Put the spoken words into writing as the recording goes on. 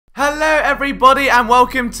Hello everybody and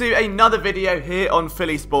welcome to another video here on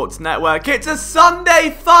Philly Sports Network. It's a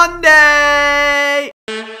Sunday fun day!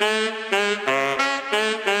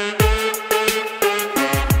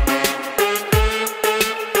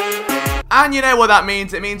 And you know what that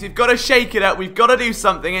means? It means we've got to shake it up, we've got to do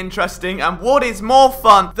something interesting, and what is more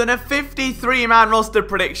fun than a 53-man roster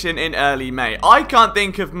prediction in early May? I can't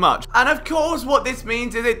think of much. And of course what this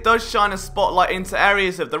means is it does shine a spotlight into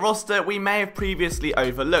areas of the roster we may have previously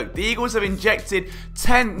overlooked. The Eagles have injected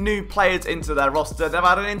 10 new players into their roster, they've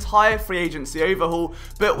had an entire free agency overhaul,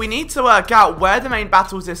 but we need to work out where the main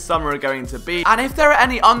battles this summer are going to be, and if there are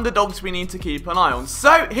any underdogs we need to keep an eye on.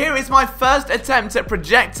 So here is my first attempt at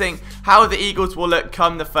projecting how the Eagles will look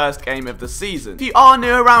come the first game of the season. If you are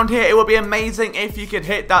new around here, it would be amazing if you could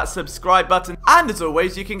hit that subscribe button. And as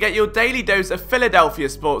always, you can get your daily dose of Philadelphia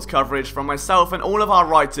sports coverage from myself and all of our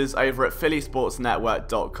writers over at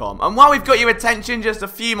phillysportsnetwork.com. And while we've got your attention, just a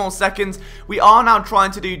few more seconds, we are now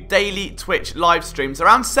trying to do daily Twitch live streams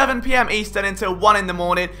around 7 PM Eastern until 1 in the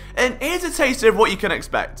morning. And here's a taster of what you can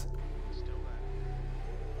expect.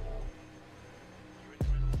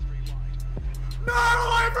 No,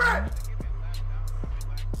 over it!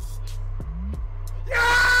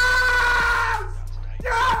 Yes!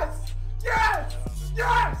 Yes! Yes!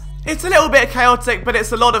 Yes! It's a little bit chaotic, but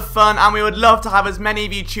it's a lot of fun, and we would love to have as many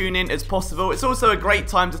of you tune in as possible. It's also a great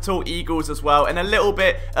time to talk Eagles as well, in a little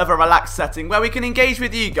bit of a relaxed setting where we can engage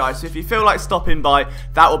with you guys. So if you feel like stopping by,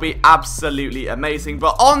 that will be absolutely amazing.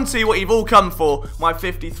 But on to what you've all come for, my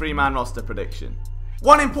 53-man roster prediction.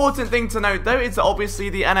 One important thing to note though is that obviously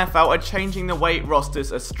the NFL are changing the way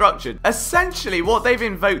rosters are structured. Essentially what they've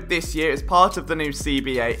invoked this year as part of the new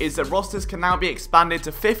CBA is that rosters can now be expanded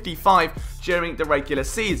to 55 during the regular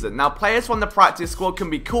season. Now players from the practice squad can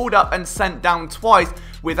be called up and sent down twice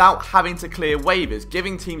without having to clear waivers,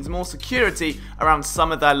 giving teams more security around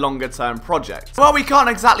some of their longer term projects. While we can't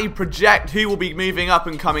exactly project who will be moving up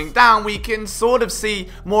and coming down, we can sort of see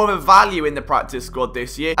more of a value in the practice squad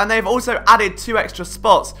this year, and they've also added 2 extra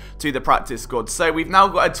spots to the practice squad. So we've now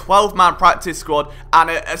got a 12-man practice squad and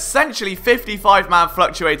an essentially 55-man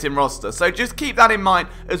fluctuating roster. So just keep that in mind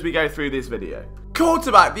as we go through this video.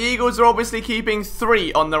 Quarterback, the Eagles are obviously keeping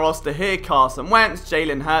 3 on the roster here: Carson Wentz,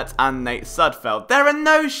 Jalen Hurts, and Nate Sudfeld. There are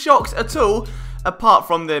no shocks at all, apart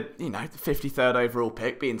from the, the 53rd overall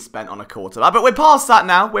pick being spent on a quarterback. But we're past that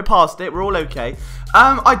now. We're past it. We're all okay.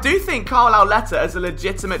 I do think Kyle Lauletta has a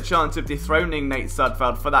legitimate chance of dethroning Nate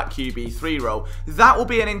Sudfeld for that QB3 role. That will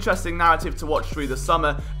be an interesting narrative to watch through the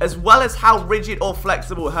summer, as well as how rigid or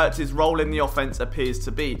flexible Hurts' role in the offense appears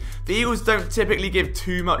to be. The Eagles don't typically give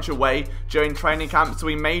too much away during training camp, so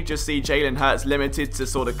we may just see Jalen Hurts limited to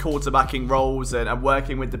sort of quarterbacking roles and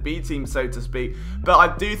working with the B team, so to speak. But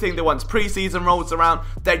I do think that once preseason rolls around,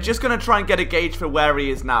 they're just going to try and get a gauge for where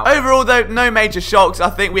he is now. Overall though, no major shocks. I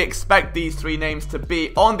think we expect these 3 names to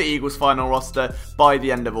be on the Eagles final roster by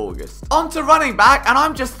the end of August. On to running back, and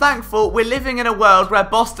I'm just thankful we're living in a world where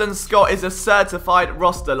Boston Scott is a certified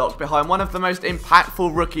roster lock behind one of the most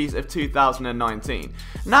impactful rookies of 2019.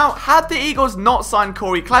 Now, had the Eagles not signed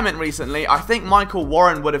Corey Clement recently, I think Michael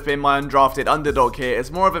Warren would have been my undrafted underdog here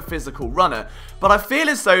as more of a physical runner. But I feel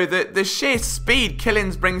as though that the sheer speed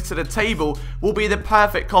Killins brings to the table will be the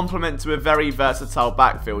perfect complement to a very versatile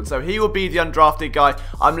backfield. So he will be the undrafted guy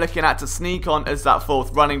I'm looking at to sneak on as that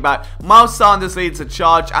 4th running back. Miles Sanders leads the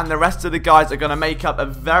charge, and the rest of the guys are going to make up a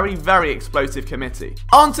very, very explosive committee.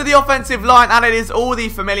 On to the offensive line, and it is all the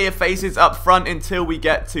familiar faces up front until we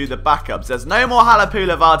get to the backups. There's no more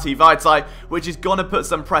Halapula Vati Vaitai, which is going to put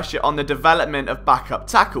some pressure on the development of backup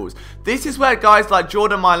tackles. This is where guys like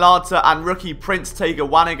Jordan Mailata and rookie Prince Tega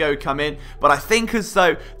Wannigo come in, but I think as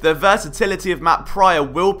though the versatility of Matt Pryor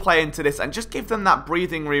will play into this and just give them that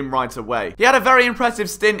breathing room right away. He had a very impressive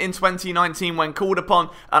stint in 2019 when called upon,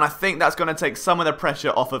 and I think that's going to take some of the pressure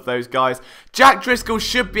off of those guys. Jack Driscoll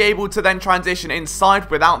should be able to then transition inside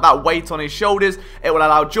without that weight on his shoulders. It will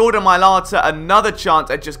allow Jordan Mailata another chance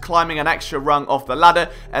at just climbing an extra rung off the ladder,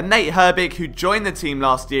 and Nate Herbig, who joined the team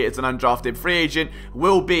last year as an undrafted free agent,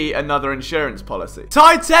 will be another insurance policy.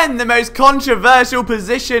 Tight end, the most controversial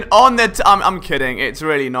position on the I'm kidding, it's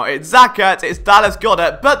really not. It's Zach Ertz, it's Dallas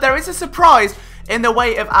Goedert, but there is a surprise in the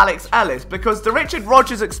way of Alex Ellis, because the Richard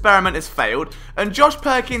Rodgers experiment has failed, and Josh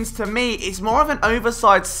Perkins to me is more of an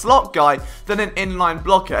oversized slot guy than an inline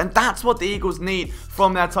blocker, and that's what the Eagles need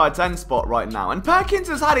from their tight end spot right now. And Perkins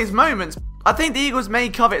has had his moments. I think the Eagles may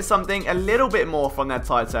covet something a little bit more from their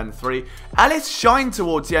tight end 3. Ellis shined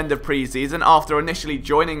towards the end of preseason after initially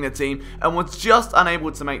joining the team and was just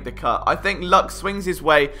unable to make the cut. I think luck swings his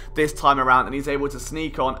way this time around and he's able to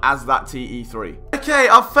sneak on as that TE3. Okay,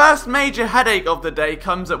 our first major headache of the day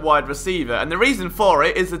comes at wide receiver, and the reason for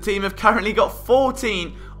it is the team have currently got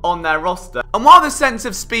 14 on their roster. And while the sense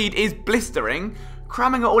of speed is blistering,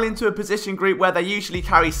 cramming it all into a position group where they usually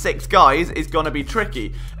carry 6 guys is going to be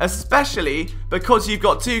tricky, especially because you've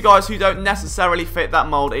got 2 guys who don't necessarily fit that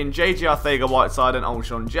mould in JJ Arcega-Whiteside and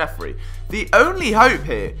Alshon Jeffrey. The only hope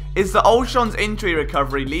here is that Alshon's injury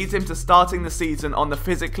recovery leads him to starting the season on the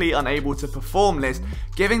physically unable to perform list,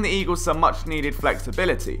 giving the Eagles some much needed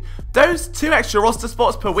flexibility. Those 2 extra roster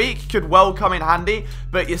spots per week could well come in handy,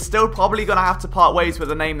 but you're still probably going to have to part ways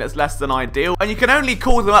with a name that's less than ideal, and you can only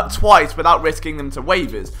call them up twice without risking them to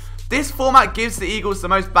waivers. This format gives the Eagles the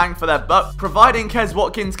most bang for their buck, providing Quez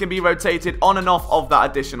Watkins can be rotated on and off of that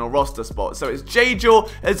additional roster spot. So it's J-Jaw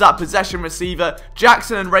as that possession receiver,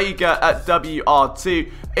 Jackson and Rager at WR2.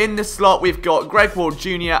 In the slot, we've got Greg Ward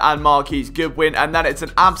Jr. and Marquise Goodwin, and then it's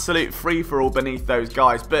an absolute free-for-all beneath those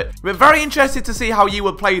guys. But we're very interested to see how you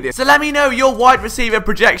would play this. So let me know your wide receiver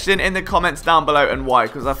projection in the comments down below and why,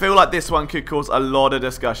 because I feel like this one could cause a lot of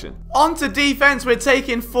discussion. On to defense, we're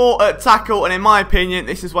taking 4 at tackle, and in my opinion,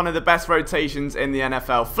 this is one of the best rotations in the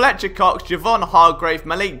NFL. Fletcher Cox, Javon Hargrave,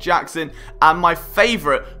 Malik Jackson, and my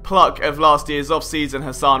favourite pluck of last year's offseason,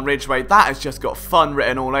 Hassan Ridgeway. That has just got fun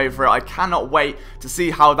written all over it. I cannot wait to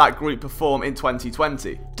see how that group perform in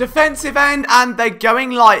 2020. Defensive end, and they're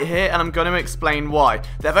going light here, and I'm going to explain why.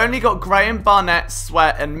 They've only got Graham, Barnett,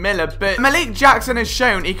 Sweat, and Miller, but Malik Jackson has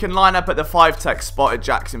shown he can line up at the 5-tech spot at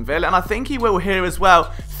Jacksonville, and I think he will here as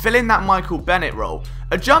well, fill in that Michael Bennett role.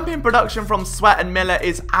 A jump in production from Sweat and Miller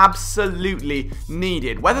is absolutely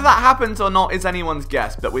needed. Whether that happens or not is anyone's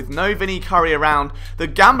guess, but with no Vinny Curry around, the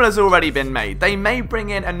gamble has already been made. They may bring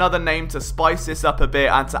in another name to spice this up a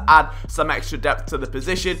bit and to add some extra depth to the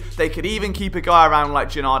position. They could even keep a guy around like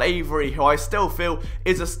Genard Avery, who I still feel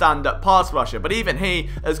is a stand-up pass rusher, but even he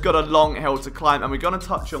has got a long hill to climb, and we're going to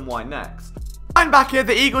touch on why next. Linebacker,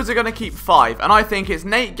 the Eagles are going to keep 5, and I think it's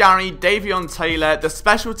Nate Gary, Davion Taylor, the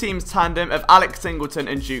special teams tandem of Alex Singleton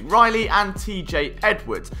and Duke Riley, and TJ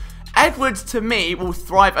Edwards. Edwards, to me, will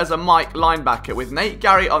thrive as a Mike linebacker, with Nate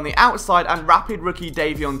Gary on the outside and rapid rookie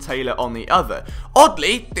Davion Taylor on the other.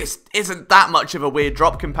 Oddly, this isn't that much of a weird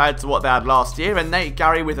drop compared to what they had last year, and Nate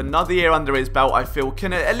Gary, with another year under his belt, I feel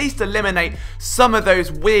can at least eliminate some of those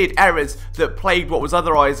weird errors that plagued what was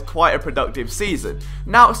otherwise quite a productive season.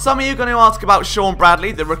 Now, some of you are going to ask about Sean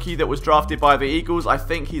Bradley, the rookie that was drafted by the Eagles. I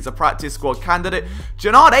think he's a practice squad candidate.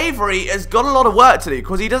 Genard Avery has got a lot of work to do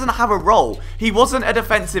because he doesn't have a role. He wasn't a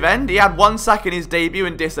defensive end. He had 1 sack in his debut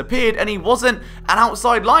and disappeared, and he wasn't an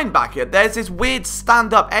outside linebacker. There's this weird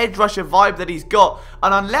stand-up edge rusher vibe that he's got,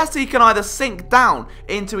 and unless he can either sink down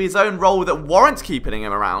into his own role that warrants keeping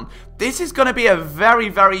him around, this is going to be a very,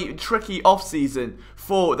 very tricky offseason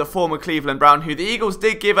for the former Cleveland Brown, who the Eagles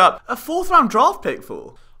did give up a 4th-round draft pick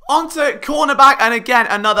for. On to cornerback, and again,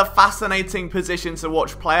 another fascinating position to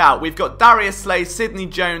watch play out. We've got Darius Slay, Sidney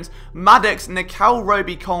Jones, Maddox, Nickel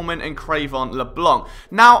Roby-Coleman, and Cravon LeBlanc.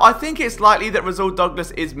 Now, I think it's likely that Rasul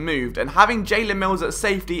Douglas is moved, and having Jalen Mills at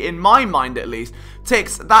safety, in my mind at least,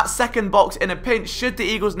 ticks that second box in a pinch should the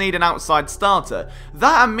Eagles need an outside starter.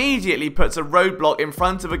 That immediately puts a roadblock in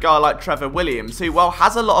front of a guy like Trevor Williams, who, well,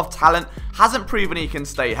 has a lot of talent, hasn't proven he can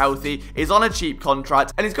stay healthy, is on a cheap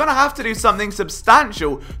contract, and he's going to have to do something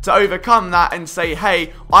substantial to overcome that and say,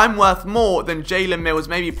 hey, I'm worth more than Jalen Mills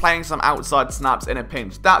maybe playing some outside snaps in a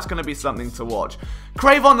pinch. That's going to be something to watch.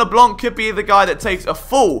 Cravon LeBlanc could be the guy that takes a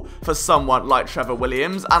fall for someone like Trevor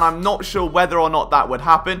Williams, and I'm not sure whether or not that would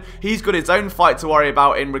happen. He's got his own fight to worry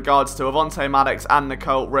about in regards to Avonte Maddox and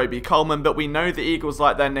Nickel Roby-Coleman, but we know the Eagles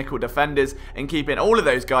like their nickel defenders, and keeping all of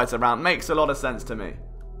those guys around makes a lot of sense to me.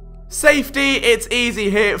 Safety, it's easy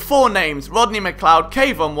here. 4 names: Rodney McLeod,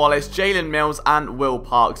 Kayvon Wallace, Jalen Mills, and Will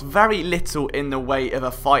Parks. Very little in the way of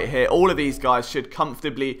a fight here. All of these guys should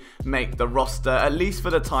comfortably make the roster, at least for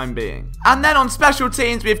the time being. And then on special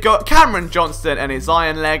teams, we've got Cameron Johnston and his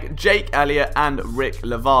iron leg, Jake Elliott, and Rick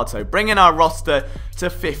Lovato, bringing our roster to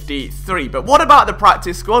 53. But what about the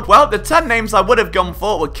practice squad? Well, the 10 names I would have gone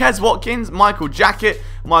for were Quez Watkins, Michael Jackett,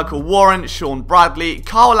 Michael Warren, Sean Bradley,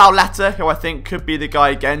 Carl Lauletta, who I think could be the guy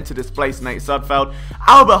again to displace Nate Sudfeld,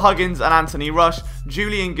 Albert Huggins and Anthony Rush,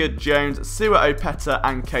 Julian Good-Jones, Sua Opeta,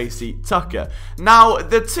 and Casey Tucker. Now,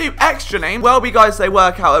 the 2 extra names, well, we guys, they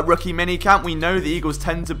work out at rookie minicamp. We know the Eagles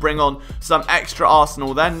tend to bring on some extra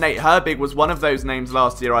arsenal then. Nate Herbig was one of those names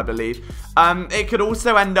last year, I believe. It could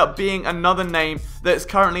also end up being another name that's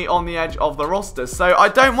currently on the edge of the roster. So I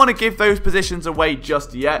don't want to give those positions away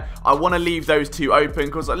just yet. I want to leave those 2 open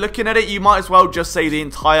because looking at it, you might as well just say the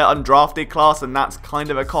entire undrafted class, and that's kind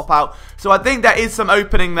of a cop-out. So I think there is some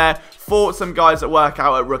opening there fought some guys that work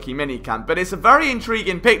out at Rookie Minicamp. But it's a very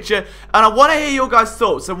intriguing picture, and I want to hear your guys'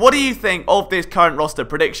 thoughts. So what do you think of this current roster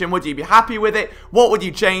prediction? Would you be happy with it? What would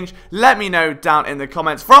you change? Let me know down in the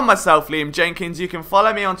comments. From myself, Liam Jenkins, you can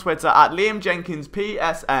follow me on Twitter at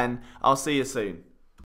LiamJenkinsPSN. I'll see you soon.